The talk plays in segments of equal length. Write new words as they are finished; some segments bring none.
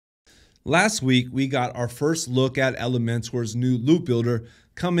Last week, we got our first look at Elementor's new loop builder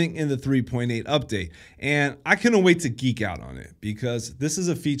coming in the 3.8 update. And I couldn't wait to geek out on it because this is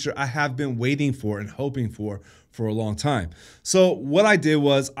a feature I have been waiting for and hoping for a long time. So what I did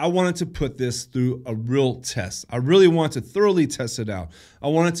was I wanted to put this through a real test. I really wanted to thoroughly test it out. I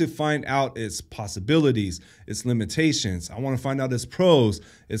wanted to find out its possibilities, its limitations. I want to find out its pros,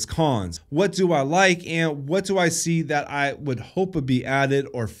 its cons. What do I like and what do I see that I would hope would be added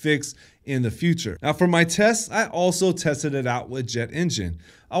or fixed in the future. Now for my tests, I also tested it out with Jet Engine.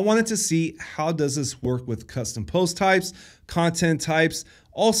 I wanted to see how does this work with custom post types, content types,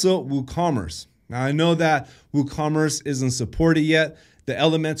 also WooCommerce. Now I know that WooCommerce isn't supported yet. The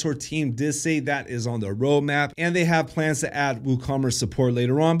Elementor team did say that is on the roadmap and they have plans to add WooCommerce support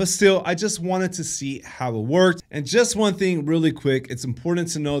later on, but still, I just wanted to see how it worked. And just one thing really quick, it's important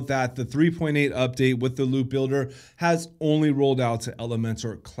to note that the 3.8 update with the loop builder has only rolled out to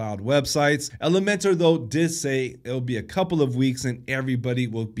Elementor Cloud websites. Elementor though did say it'll be a couple of weeks and everybody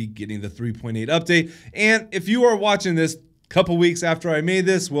will be getting the 3.8 update. And if you are watching this couple weeks after I made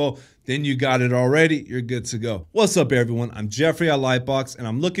this, well, then you got it already, you're good to go. What's up everyone, I'm Jeffrey at Lytbox and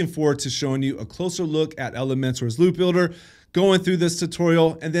I'm looking forward to showing you a closer look at Elementor's loop builder, going through this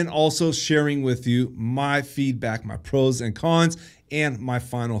tutorial, and then also sharing with you my feedback, my pros and cons, and my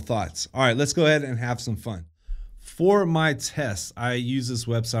final thoughts. All right, let's go ahead and have some fun. For my tests, I use this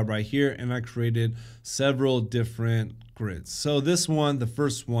website right here and I created several different grids. So this one, the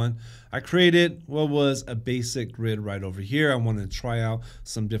first one, I created what was a basic grid right over here. I wanted to try out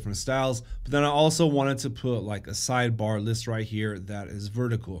some different styles, but then I also wanted to put like a sidebar list right here that is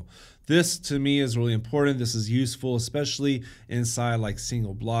vertical. This to me is really important. This is useful, especially inside like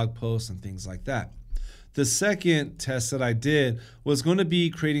single blog posts and things like that. The second test that I did was going to be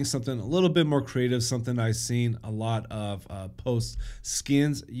creating something a little bit more creative, something I've seen a lot of post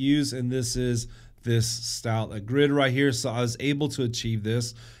skins use, and this is this style, a grid right here. So I was able to achieve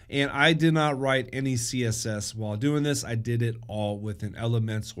this, and I did not write any CSS while doing this. I did it all with an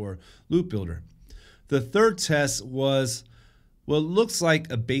Elementor loop builder. The third test was what looks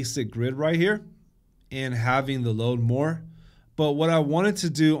like a basic grid right here and having the load more. But what I wanted to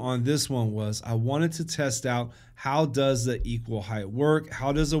do on this one was I wanted to test out how does the equal height work?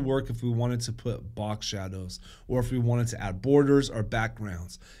 How does it work if we wanted to put box shadows or if we wanted to add borders or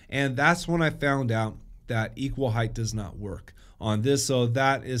backgrounds? And that's when I found out that equal height does not work on this. So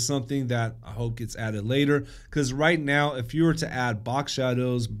that is something that I hope gets added later, because right now, if you were to add box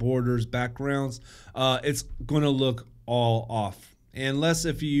shadows, borders, backgrounds, it's going to look all off. Unless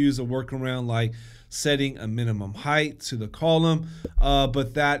if you use a workaround like setting a minimum height to the column,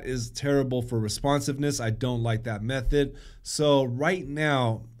 but that is terrible for responsiveness. I don't like that method. So right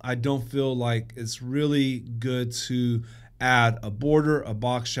now, I don't feel like it's really good to add a border, a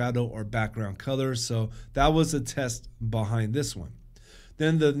box shadow, or background color. So that was a test behind this one.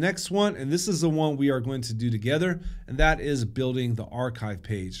 Then the next one, and this is the one we are going to do together, and that is building the archive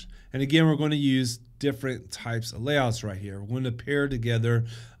page. And again, we're going to use different types of layouts right here. We're going to pair together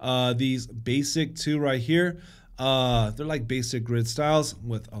these basic two right here. They're like basic grid styles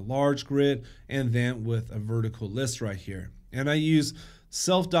with a large grid and then with a vertical list right here. And I use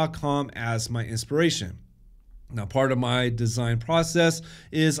self.com as my inspiration. Now, part of my design process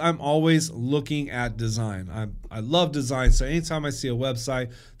is I'm always looking at design. I love design, so anytime I see a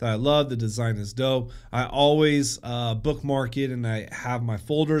website that I love, the design is dope, I always bookmark it and I have my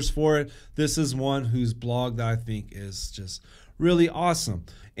folders for it. This is one whose blog that I think is just really awesome.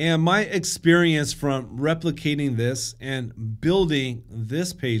 And my experience from replicating this and building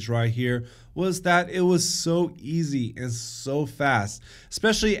this page right here was that it was so easy and so fast,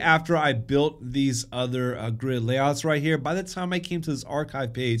 especially after I built these other grid layouts right here. By the time I came to this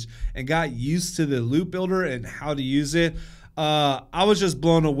archive page and got used to the loop builder and how to use it, I was just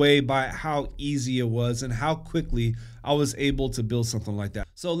blown away by how easy it was and how quickly I was able to build something like that.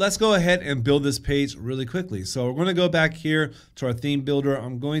 So let's go ahead and build this page really quickly. So we're going to go back here to our theme builder.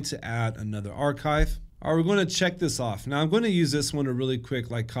 I'm going to add another archive. All right, we're going to check this off. Now I'm going to use this one to really quick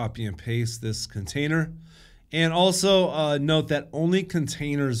like copy and paste this container. And also note that only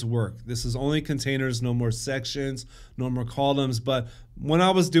containers work. This is only containers, no more sections, no more columns. But when I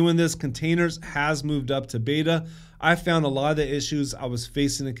was doing this, containers has moved up to beta. I found a lot of the issues I was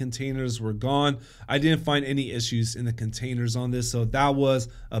facing in containers were gone. I didn't find any issues in the containers on this. So that was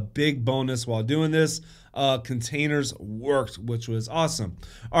a big bonus while doing this. Containers worked, which was awesome.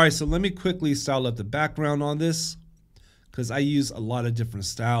 All right, so let me quickly style up the background on this because I use a lot of different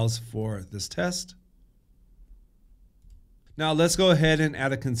styles for this test. Now let's go ahead and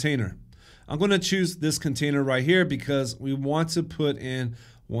add a container. I'm going to choose this container right here because we want to put in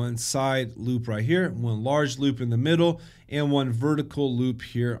one side loop right here, one large loop in the middle, and one vertical loop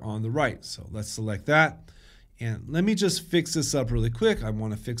here on the right. So let's select that. And let me just fix this up really quick. I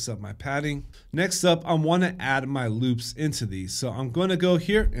want to fix up my padding. Next up, I want to add my loops into these. So I'm going to go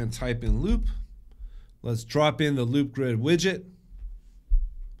here and type in loop. Let's drop in the loop grid widget.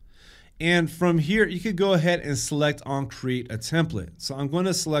 And from here, you could go ahead and select on create a template. So I'm going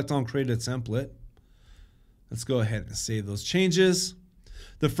to select on create a template. Let's go ahead and save those changes.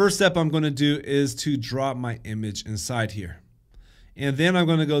 The first step I'm going to do is to drop my image inside here. And then I'm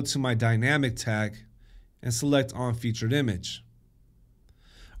going to go to my dynamic tag and select on featured image.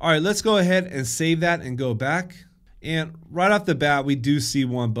 All right, let's go ahead and save that and go back. And right off the bat, we do see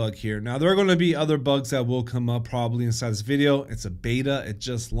one bug here. Now, there are going to be other bugs that will come up probably inside this video. It's a beta, it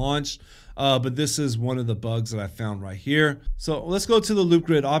just launched, but this is one of the bugs that I found right here. So let's go to the loop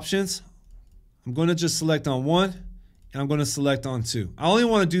grid options. I'm going to just select on one, and I'm going to select on two. I only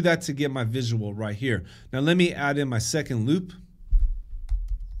want to do that to get my visual right here. Now let me add in my second loop.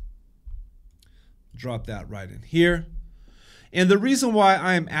 Drop that right in here. And the reason why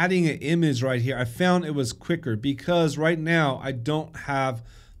I am adding an image right here, I found it was quicker because right now I don't have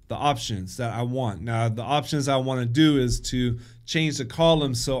the options that I want. Now the options I want to do is to change the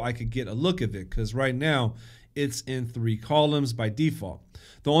column so I could get a look of it, because right now it's in 3 columns by default.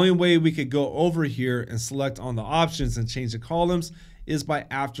 The only way we could go over here and select on the options and change the columns is by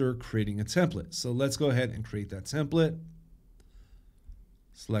after creating a template. So let's go ahead and create that template.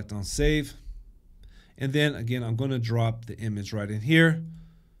 Select on save. And then again, I'm going to drop the image right in here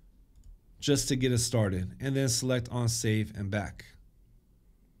just to get it started. And then select on save and back.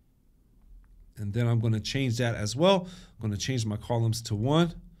 And then I'm going to change that as well. I'm going to change my columns to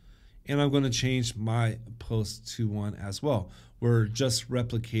 1. And I'm going to change my post to 1 as well. We're just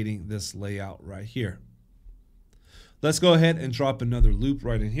replicating this layout right here. Let's go ahead and drop another loop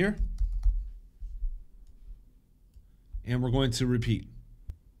right in here. And we're going to repeat.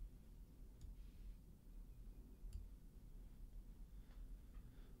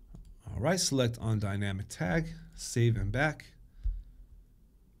 All right, select on dynamic tag, save and back.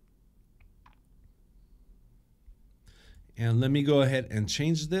 And let me go ahead and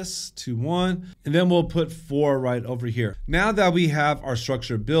change this to 1, and then we'll put 4 right over here. Now that we have our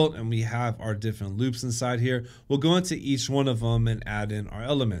structure built and we have our different loops inside here, we'll go into each one of them and add in our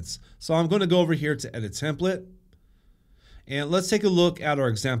elements. So I'm going to go over here to edit template. And let's take a look at our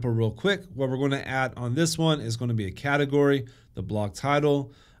example real quick. What we're going to add on this one is going to be a category, the blog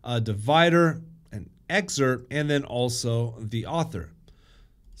title, a divider, an excerpt, and then also the author.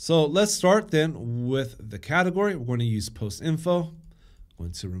 So let's start then with the category. We're going to use post info. I'm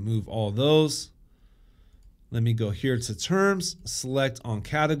going to remove all those. Let me go here to terms, select on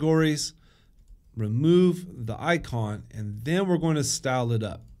categories, remove the icon, and then we're going to style it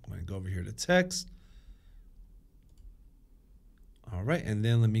up. I'm going to go over here to text. All right, and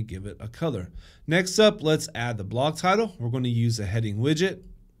then let me give it a color. Next up, let's add the blog title. We're going to use a heading widget.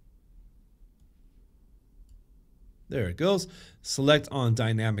 There it goes. Select on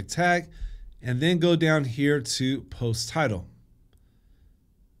dynamic tag, and then go down here to post title.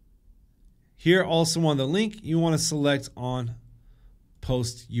 Here also on the link, you want to select on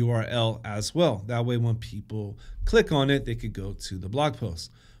post URL as well. That way when people click on it, they could go to the blog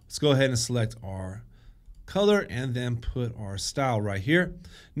post. Let's go ahead and select our color and then put our style right here.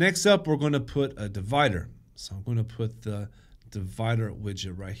 Next up, we're going to put a divider. So I'm going to put the divider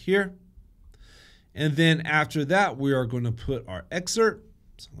widget right here. And then after that, we are going to put our excerpt.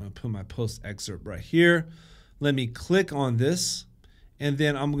 So I'm going to put my post excerpt right here. Let me click on this, and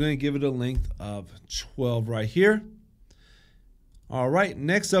then I'm going to give it a length of 12 right here. All right,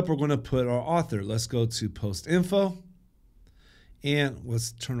 next up, we're going to put our author. Let's go to post info, and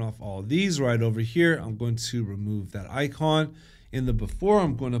let's turn off all these right over here. I'm going to remove that icon. In the before,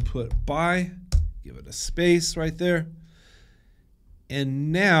 I'm going to put by, give it a space right there.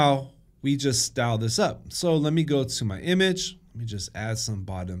 And now we just style this up. So let me go to my image. Let me just add some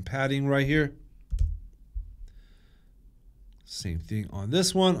bottom padding right here. Same thing on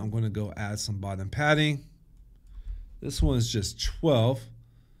this one. I'm going to go add some bottom padding. This one is just 12.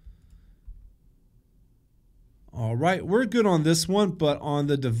 All right, we're good on this one, but on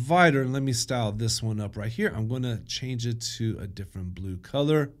the divider, let me style this one up right here. I'm going to change it to a different blue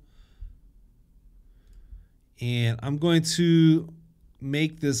color. And I'm going to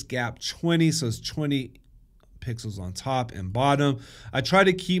make this gap 20, so it's 20 pixels on top and bottom. I try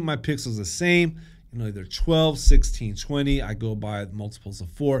to keep my pixels the same, either 12, 16, 20. I go by multiples of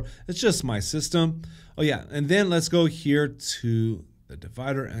 4. It's just my system. Oh yeah, and then let's go here to the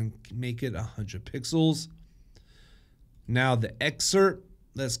divider and make it 100 pixels. Now the excerpt,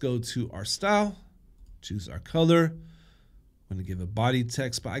 let's go to our style, choose our color. I'm going to give a body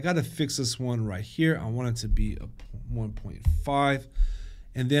text, but I got to fix this one right here. I want it to be a 1.5.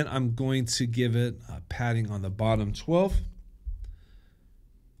 And then I'm going to give it a padding on the bottom 12.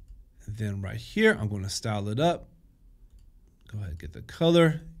 And then right here, I'm going to style it up. Go ahead and get the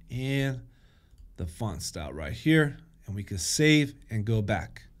color and the font style right here. And we can save and go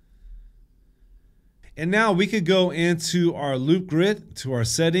back. And now we could go into our loop grid, to our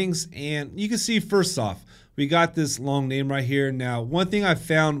settings, and you can see first off, we got this long name right here. Now, one thing I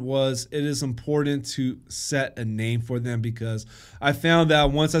found was it is important to set a name for them, because I found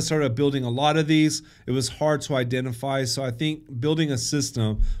that once I started building a lot of these, it was hard to identify. So I think building a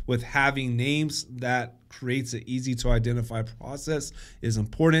system with having names that creates an easy to identify process is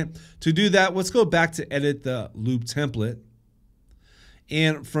important. To do that, let's go back to edit the loop template.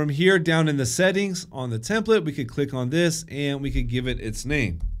 And from here down in the settings on the template, we could click on this and we could give it its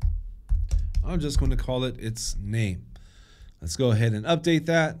name. I'm just going to call it its name. Let's go ahead and update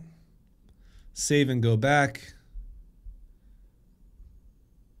that. Save and go back.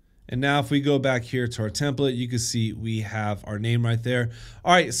 And now if we go back here to our template, you can see we have our name right there.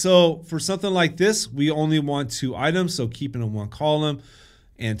 All right, so for something like this, we only want 2 items, so keep it in 1 column.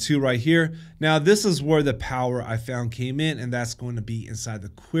 And 2 right here. Now this is where the power I found came in, and that's going to be inside the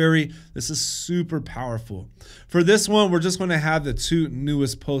query. This is super powerful. For this one, we're just going to have the 2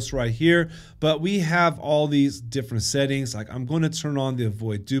 newest posts right here, but we have all these different settings. Like I'm going to turn on the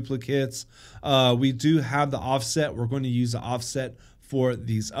avoid duplicates. We do have the offset. We're going to use the offset for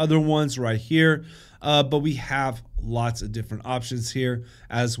these other ones right here. But we have lots of different options here,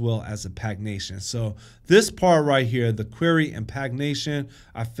 as well as the pagination. So this part right here, the query and pagination,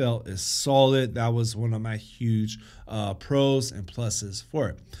 I felt is solid. That was one of my huge pros and pluses for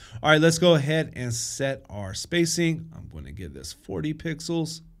it. All right, let's go ahead and set our spacing. I'm going to give this 40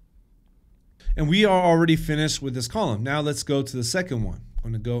 pixels. And we are already finished with this column. Now let's go to the second one.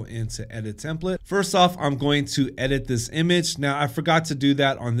 I'm going to go into edit template. First off, I'm going to edit this image. Now I forgot to do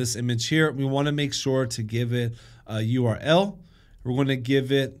that on this image here. We want to make sure to give it a URL. We're going to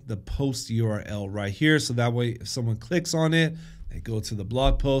give it the post URL right here. So that way, if someone clicks on it, they go to the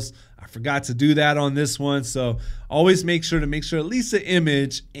blog post. I forgot to do that on this one. So always make sure to at least the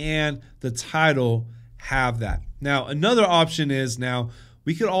image and the title have that. Now, another option is now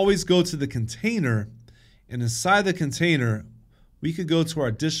we could always go to the container, and inside the container, we could go to our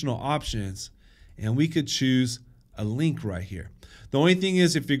additional options and we could choose a link right here. The only thing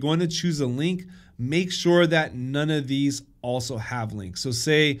is, if you're going to choose a link, make sure that none of these also have links. So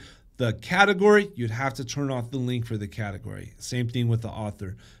say the category, you'd have to turn off the link for the category. Same thing with the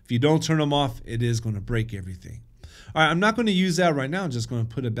author. If you don't turn them off, it is going to break everything. All right, I'm not going to use that right now. I'm just going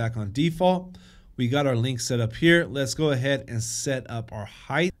to put it back on default. We got our link set up here. Let's go ahead and set up our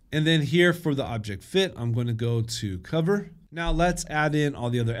height. And then here for the object fit, I'm going to go to cover. Now let's add in all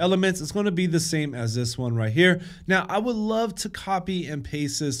the other elements. It's going to be the same as this one right here. Now I would love to copy and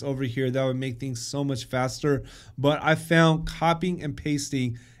paste this over here. That would make things so much faster. But I found copying and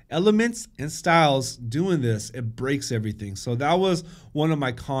pasting elements and styles doing this, it breaks everything. So that was one of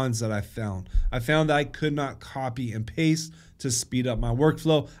my cons that I found. I found that I could not copy and paste to speed up my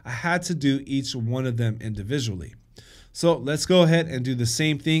workflow. I had to do each one of them individually. So let's go ahead and do the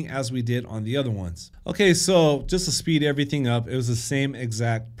same thing as we did on the other ones. Okay, so just to speed everything up, it was the same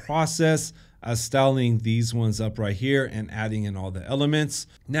exact process as styling these ones up right here and adding in all the elements.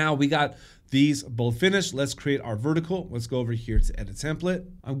 Now we got these both finished. Let's create our vertical. Let's go over here to edit template.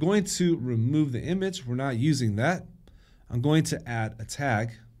 I'm going to remove the image. We're not using that. I'm going to add a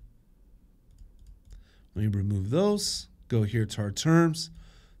tag. Let me remove those. Go here to our terms,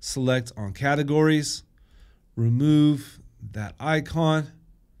 select on categories, remove that icon.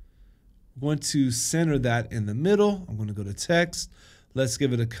 I'm going to center that in the middle. I'm going to go to text. Let's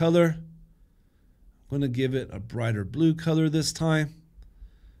give it a color. I'm going to give it a brighter blue color this time.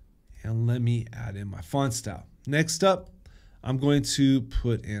 And let me add in my font style. Next up, I'm going to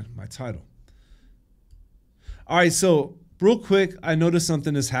put in my title. All right, so real quick, I noticed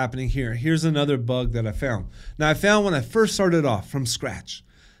something is happening here. Here's another bug that I found. Now, I found when I first started off from scratch,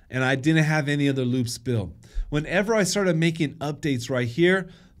 and I didn't have any other loops built. Whenever I started making updates right here,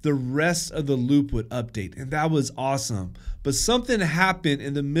 the rest of the loop would update, and that was awesome. But something happened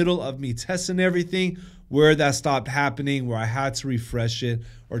in the middle of me testing everything where that stopped happening, where I had to refresh it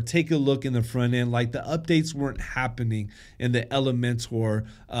or take a look in the front end. Like the updates weren't happening in the Elementor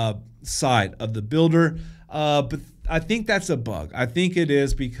side of the builder. But I think that's a bug. I think it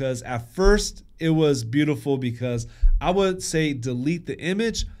is because at first it was beautiful because I would say delete the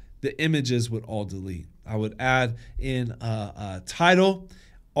image, the images would all delete. I would add in a title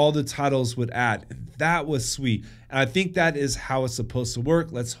all the titles would add. And that was sweet. And I think that is how it's supposed to work.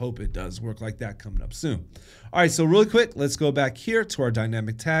 Let's hope it does work like that coming up soon. All right, so really quick, let's go back here to our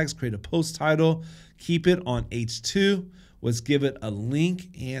dynamic tags, create a post title, keep it on H2. Let's give it a link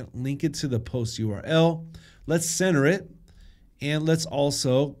and link it to the post URL. Let's center it. And let's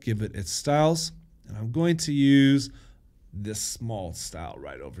also give it its styles. And I'm going to use this small style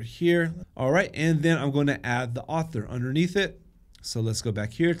right over here. All right, and then I'm going to add the author underneath it. So let's go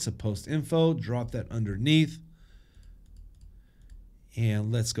back here to post info, drop that underneath.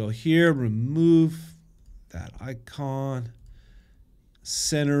 And let's go here, remove that icon,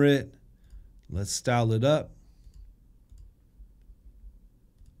 center it. Let's style it up.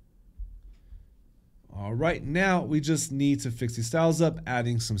 All right, now we just need to fix these styles up,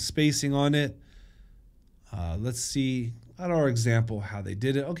 adding some spacing on it. Let's see at our example how they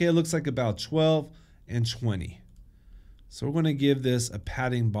did it. Okay, it looks like about 12 and 20. So we're going to give this a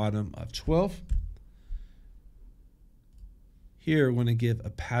padding bottom of 12. Here we're going to give a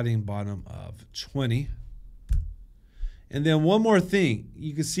padding bottom of 20. And then one more thing,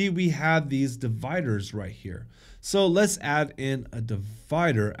 you can see we have these dividers right here. So let's add in a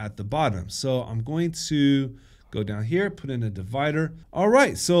divider at the bottom. So I'm going to go down here, put in a divider. All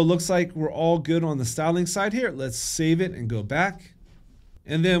right, so it looks like we're all good on the styling side here. Let's save it and go back.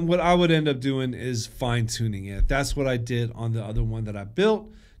 And then what I would end up doing is fine tuning it. That's what I did on the other one that I built.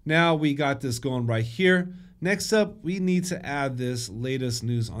 Now we got this going right here. Next up, we need to add this latest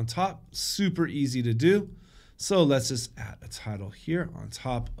news on top. Super easy to do. So let's just add a title here on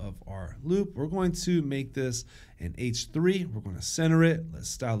top of our loop. We're going to make this an H3. We're going to center it. Let's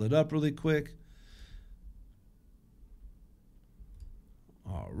style it up really quick.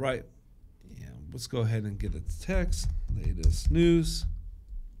 All right. And let's go ahead and get its text, latest news.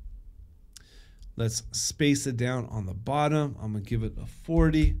 Let's space it down on the bottom. I'm going to give it a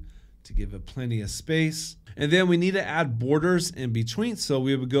 40 to give it plenty of space. And then we need to add borders in between. So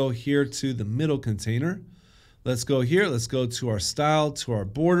we would go here to the middle container. Let's go here. Let's go to our style, to our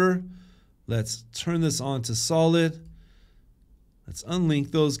border. Let's turn this on to solid. Let's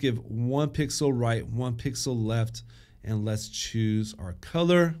unlink those, give 1 pixel right, 1 pixel left, and let's choose our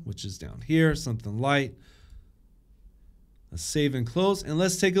color, which is down here, something light. Let's save and close, and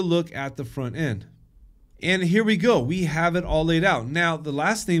let's take a look at the front end. And here we go. We have it all laid out. Now, the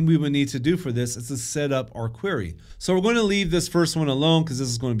last thing we would need to do for this is to set up our query. So we're going to leave this first one alone because this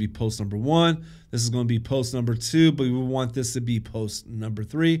is going to be post number 1. This is going to be post number 2, but we want this to be post number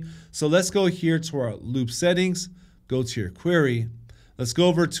 3. So let's go here to our loop settings, go to your query. Let's go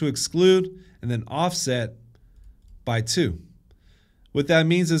over to exclude and then offset by 2. What that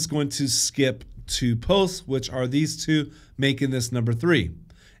means is going to skip 2 posts, which are these 2, making this number 3.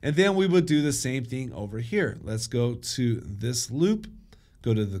 And then we would do the same thing over here. Let's go to this loop,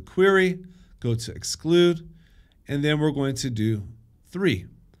 go to the query, go to exclude, and then we're going to do 3.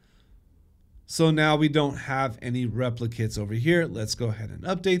 So now we don't have any replicates over here. Let's go ahead and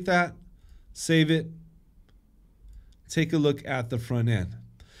update that, save it, take a look at the front end.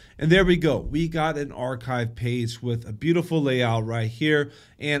 And there we go. We got an archive page with a beautiful layout right here.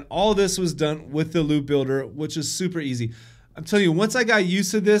 And all this was done with the loop builder, which is super easy. I'm telling you, once I got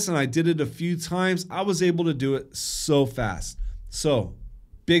used to this and I did it a few times, I was able to do it so fast. So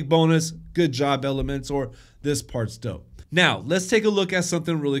big bonus, good job, Elementor. This part's dope. Now, let's take a look at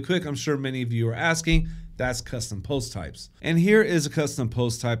something really quick. I'm sure many of you are asking. That's custom post types. And here is a custom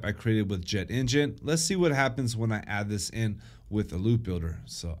post type I created with Jet Engine. Let's see what happens when I add this in with a loop builder.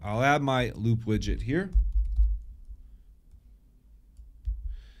 So I'll add my loop widget here.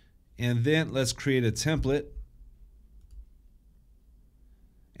 And then let's create a template.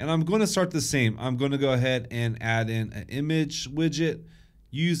 And I'm going to start the same. I'm going to go ahead and add in an image widget,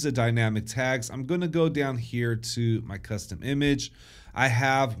 use the dynamic tags. I'm going to go down here to my custom image. I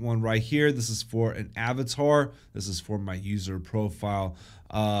have one right here. This is for an avatar. This is for my user profile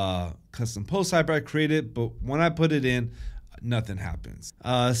custom post type I created. But when I put it in, nothing happens.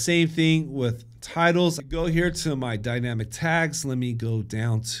 Same thing with titles. I go here to my dynamic tags. Let me go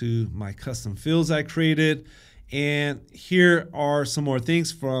down to my custom fields I created. And here are some more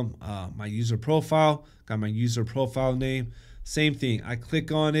things from my user profile. Got my user profile name. Same thing. I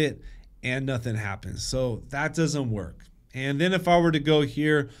click on it and nothing happens. So that doesn't work. And then if I were to go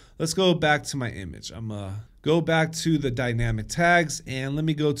here, let's go back to my image. I'm going to go back to the dynamic tags and let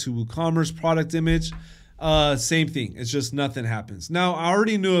me go to WooCommerce product image. Same thing. It's just nothing happens. Now, I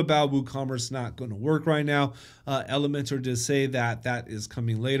already knew about WooCommerce not going to work right now. Elementor did say that that is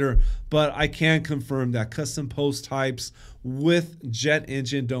coming later, but I can confirm that custom post types with Jet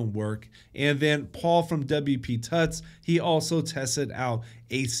Engine don't work. And then Paul from WP Tuts, he also tested out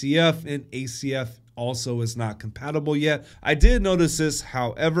ACF, and ACF also is not compatible yet. I did notice this,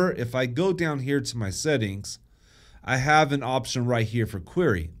 however, if I go down here to my settings, I have an option right here for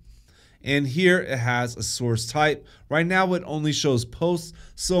query. And here it has a source type. Right now it only shows posts,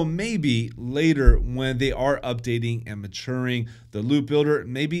 so maybe later when they are updating and maturing the loop builder,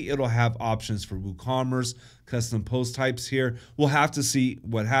 maybe it'll have options for WooCommerce, custom post types here. We'll have to see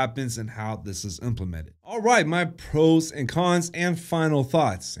what happens and how this is implemented. All right, my pros and cons and final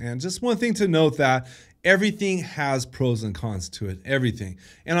thoughts. And just one thing to note, that everything has pros and cons to it, everything.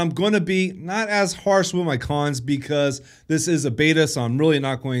 And I'm going to be not as harsh with my cons because this is a beta, so I'm really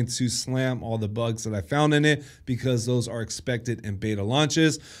not going to slam all the bugs that I found in it because those are expected in beta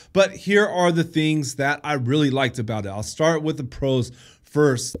launches. But here are the things that I really liked about it. I'll start with the pros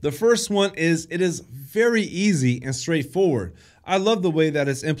first. The first one is it is very easy and straightforward. I love the way that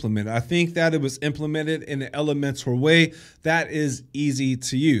it's implemented. I think that it was implemented in an Elementor way that is easy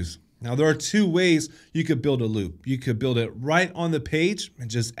to use. Now, there are two ways you could build a loop. You could build it right on the page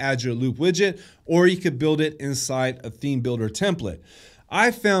and just add your loop widget, or you could build it inside a theme builder template. I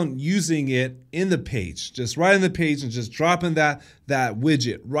found using it in the page, just right in the page and just dropping that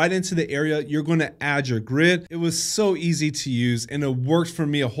widget right into the area you're going to add your grid. It was so easy to use and it worked for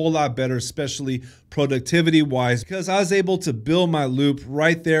me a whole lot better, especially productivity wise, because I was able to build my loop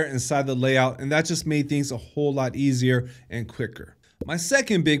right there inside the layout, and that just made things a whole lot easier and quicker. My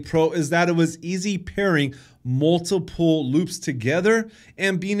second big pro is that it was easy pairing multiple loops together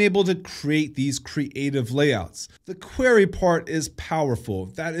and being able to create these creative layouts. The query part is powerful.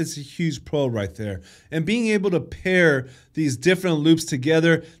 That is a huge pro right there. And being able to pair these different loops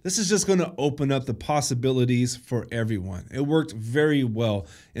together, this is just going to open up the possibilities for everyone. It worked very well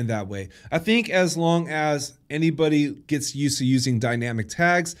in that way. I think as long as anybody gets used to using dynamic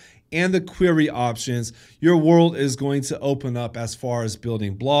tags and the query options, your world is going to open up as far as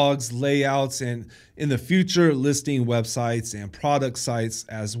building blogs, layouts, and in the future, listing websites and product sites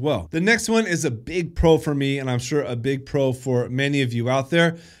as well. The next one is a big pro for me, and I'm sure a big pro for many of you out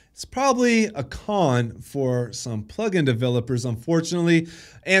there. It's probably a con for some plugin developers, unfortunately,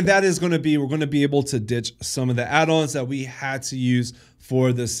 and that is going to be, we're going to be able to ditch some of the add-ons that we had to use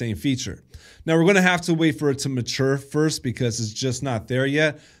for the same feature. Now, we're going to have to wait for it to mature first because it's just not there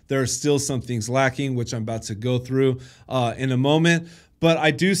yet. There are still some things lacking, which I'm about to go through in a moment. But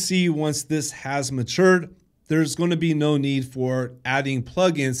I do see once this has matured, there's going to be no need for adding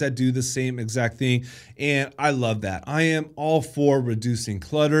plugins that do the same exact thing. And I love that. I am all for reducing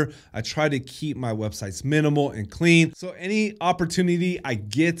clutter. I try to keep my websites minimal and clean. So any opportunity I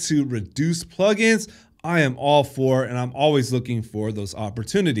get to reduce plugins, I am all for, and I'm always looking for those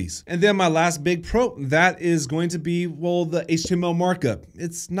opportunities. And then my last big pro, that is going to be, well, the HTML markup.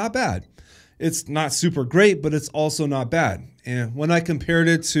 It's not bad. It's not super great, but it's also not bad. And when I compared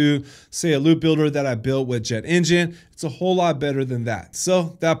it to, say, a loop builder that I built with Jet Engine, it's a whole lot better than that.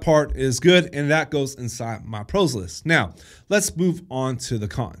 So that part is good, and that goes inside my pros list. Now, let's move on to the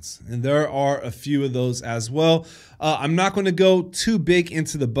cons. And there are a few of those as well. I'm not going to go too big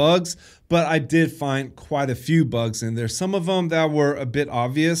into the bugs, but I did find quite a few bugs in there. Some of them that were a bit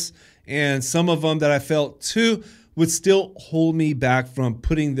obvious, and some of them that I felt too would still hold me back from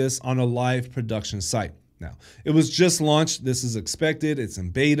putting this on a live production site. Now, it was just launched. This is expected. It's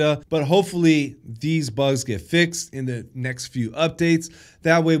in beta, but hopefully these bugs get fixed in the next few updates.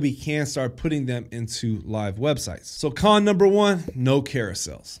 That way we can start putting them into live websites. So con number one, no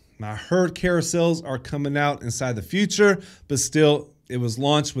carousels. Now, I heard carousels are coming out inside the future, but still, it was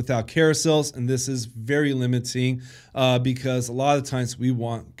launched without carousels, and this is very limiting because a lot of times we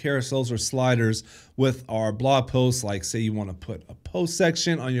want carousels or sliders with our blog posts. Like, say you want to put a post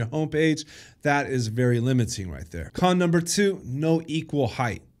section on your homepage, that is very limiting right there. Con number two, no equal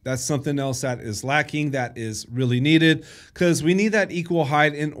height. That's something else that is lacking, that is really needed, because we need that equal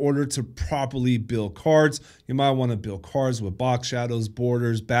height in order to properly build cards. You might want to build cards with box shadows,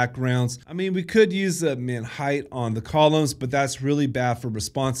 borders, backgrounds. I mean, we could use the min height on the columns, but that's really bad for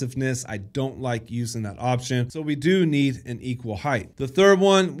responsiveness. I don't like using that option. So we do need an equal height. The third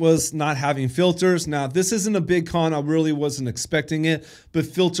one was not having filters. Now, this isn't a big con. I really wasn't expecting it, but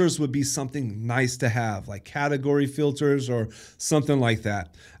filters would be something nice to have, like category filters or something like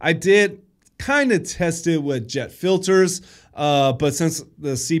that. I did kind of test it with Jet filters, but since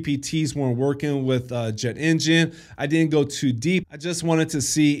the CPTs weren't working with Jet Engine, I didn't go too deep. I just wanted to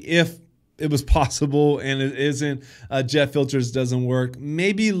see if it was possible and it isn't, jet filters doesn't work.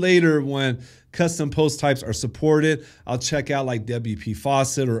 Maybe later when custom post types are supported, I'll check out like WP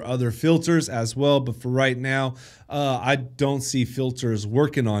Faucet or other filters as well. But for right now, I don't see filters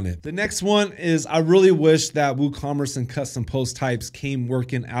working on it. The next one is I really wish that WooCommerce and custom post types came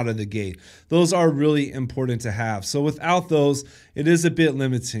working out of the gate. Those are really important to have. So without those, it is a bit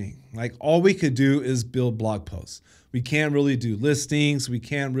limiting. Like all we could do is build blog posts. We can't really do listings. We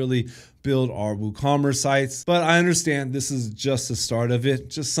can't really build our WooCommerce sites, but I understand this is just the start of it.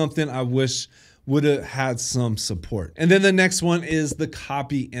 Just something I wish would have had some support. And then the next one is the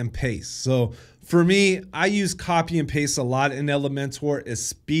copy and paste. So for me, I use copy and paste a lot in Elementor. It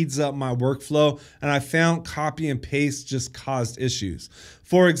speeds up my workflow, and I found copy and paste just caused issues.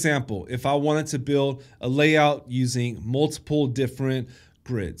 For example, if I wanted to build a layout using multiple different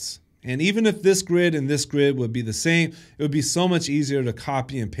grids, and even if this grid and this grid would be the same, it would be so much easier to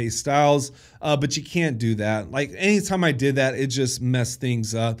copy and paste styles, but you can't do that. Like anytime I did that, it just messed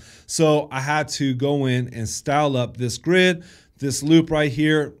things up. So I had to go in and style up this grid, this loop right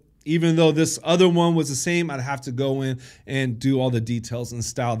here. Even though this other one was the same, I'd have to go in and do all the details and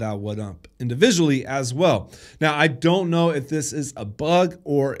style that one up individually as well. Now, I don't know if this is a bug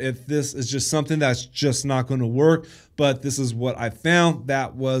or if this is just something that's just not going to work, but this is what I found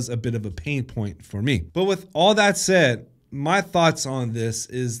that was a bit of a pain point for me. But with all that said, my thoughts on this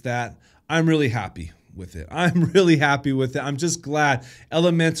is that I'm really happy with it. I'm really happy with it. I'm just glad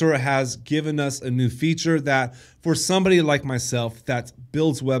Elementor has given us a new feature that for somebody like myself that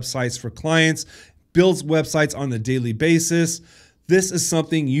builds websites for clients, builds websites on a daily basis, this is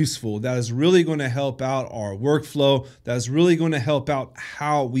something useful that is really going to help out our workflow, that is really going to help out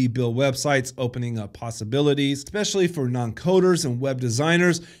how we build websites, opening up possibilities, especially for non-coders and web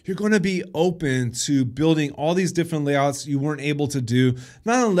designers. You're going to be open to building all these different layouts you weren't able to do,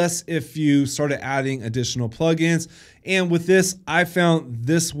 not unless if you started adding additional plugins. And with this, I found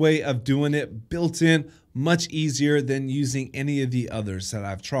this way of doing it built in much easier than using any of the others that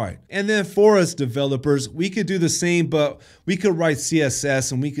I've tried. And then for us developers, we could do the same, but we could write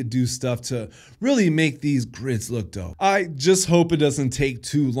CSS and we could do stuff to really make these grids look dope. I just hope it doesn't take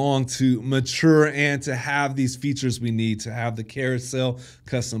too long to mature and to have these features we need to have the carousel,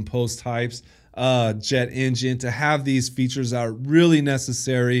 custom post types, jet engine, to have these features that are really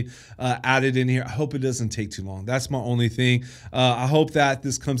necessary added in here. I hope it doesn't take too long. That's my only thing. I hope that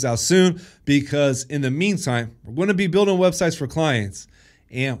this comes out soon, because in the meantime, we're going to be building websites for clients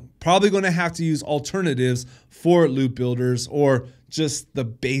and probably going to have to use alternatives for loop builders or just the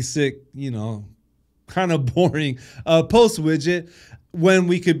basic, kind of boring post widget when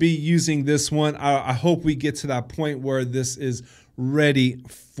we could be using this one. I hope we get to that point where this is ready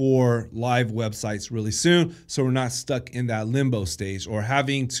for live websites really soon, so we're not stuck in that limbo stage or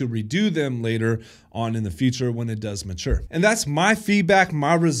having to redo them later on in the future when it does mature. And that's my feedback,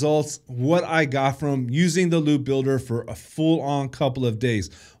 my results, what I got from using the loop builder for a full-on couple of days.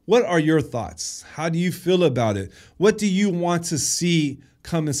 What are your thoughts? How do you feel about it? What do you want to see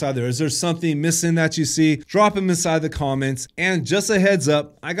come inside there? Is there something missing that you see? Drop them inside the comments. And just a heads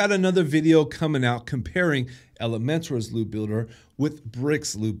up, I got another video coming out comparing Elementor's loop builder with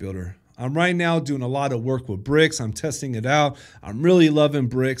Brick's loop builder. I'm right now doing a lot of work with Bricks. I'm testing it out. I'm really loving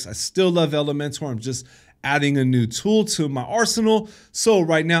Bricks. I still love Elementor. I'm just adding a new tool to my arsenal. So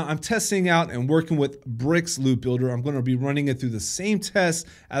right now I'm testing out and working with Brick's loop builder. I'm going to be running it through the same test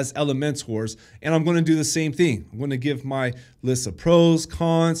as Elementor's, and I'm going to do the same thing. I'm going to give my list of pros,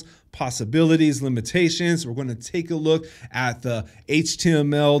 cons, possibilities, limitations. We're going to take a look at the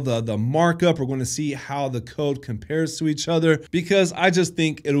HTML, the markup. We're going to see how the code compares to each other, because I just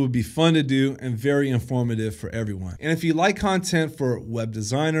think it would be fun to do and very informative for everyone. And if you like content for web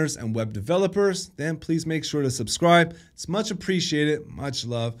designers and web developers, then please make sure to subscribe. It's much appreciated. Much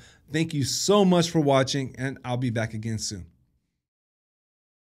love. Thank you so much for watching, and I'll be back again soon.